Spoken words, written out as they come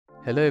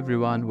Hello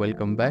everyone,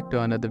 welcome back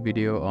to another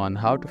video on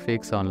how to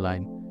fix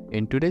online.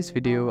 In today's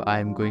video, I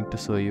am going to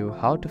show you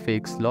how to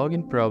fix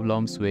login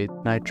problems with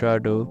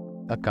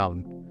Nitrado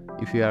account.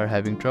 If you are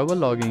having trouble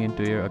logging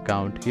into your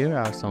account, here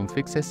are some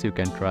fixes you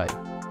can try.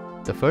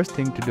 The first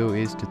thing to do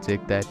is to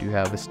check that you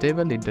have a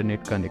stable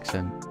internet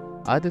connection,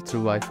 either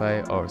through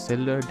Wi-Fi or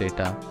cellular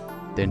data.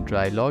 Then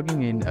try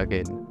logging in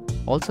again.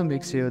 Also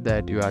make sure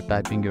that you are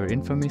typing your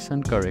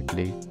information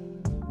correctly.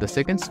 The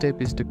second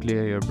step is to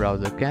clear your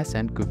browser cache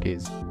and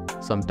cookies.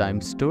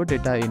 Sometimes stored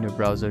data in your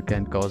browser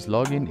can cause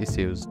login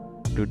issues.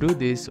 To do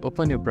this,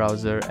 open your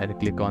browser and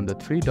click on the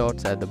three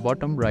dots at the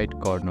bottom right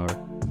corner.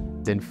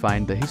 Then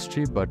find the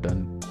History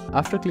button.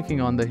 After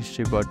clicking on the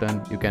History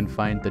button, you can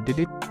find the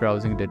Delete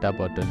Browsing Data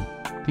button.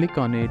 Click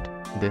on it,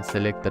 then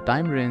select the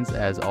time range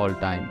as all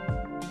time.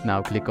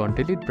 Now click on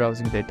Delete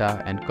Browsing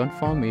Data and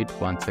confirm it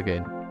once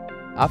again.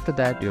 After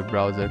that, your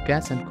browser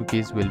cache and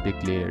cookies will be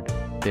cleared.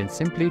 Then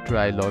simply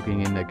try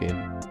logging in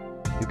again.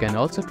 You can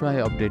also try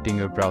updating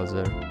your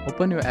browser.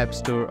 Open your App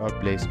Store or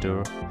Play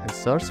Store and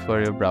search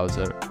for your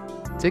browser.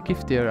 Check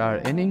if there are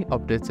any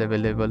updates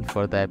available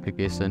for the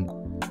application.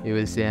 You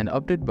will see an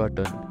update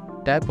button.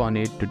 Tap on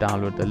it to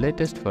download the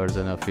latest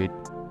version of it.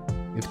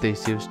 If the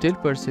issue still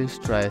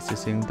persists, try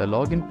accessing the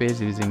login page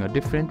using a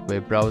different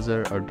web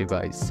browser or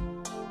device.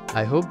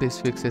 I hope these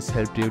fixes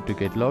helped you to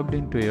get logged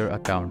into your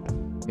account.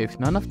 If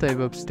none of the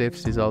above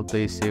steps resolve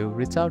the issue,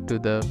 reach out to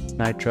the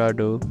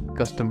Nitrado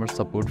customer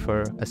support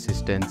for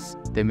assistance.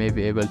 They may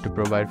be able to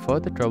provide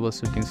further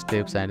troubleshooting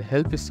steps and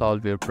help you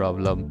solve your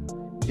problem.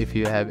 If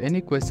you have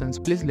any questions,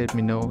 please let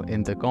me know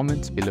in the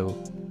comments below.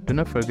 Do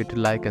not forget to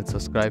like and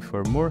subscribe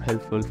for more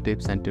helpful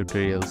tips and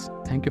tutorials.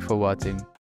 Thank you for watching.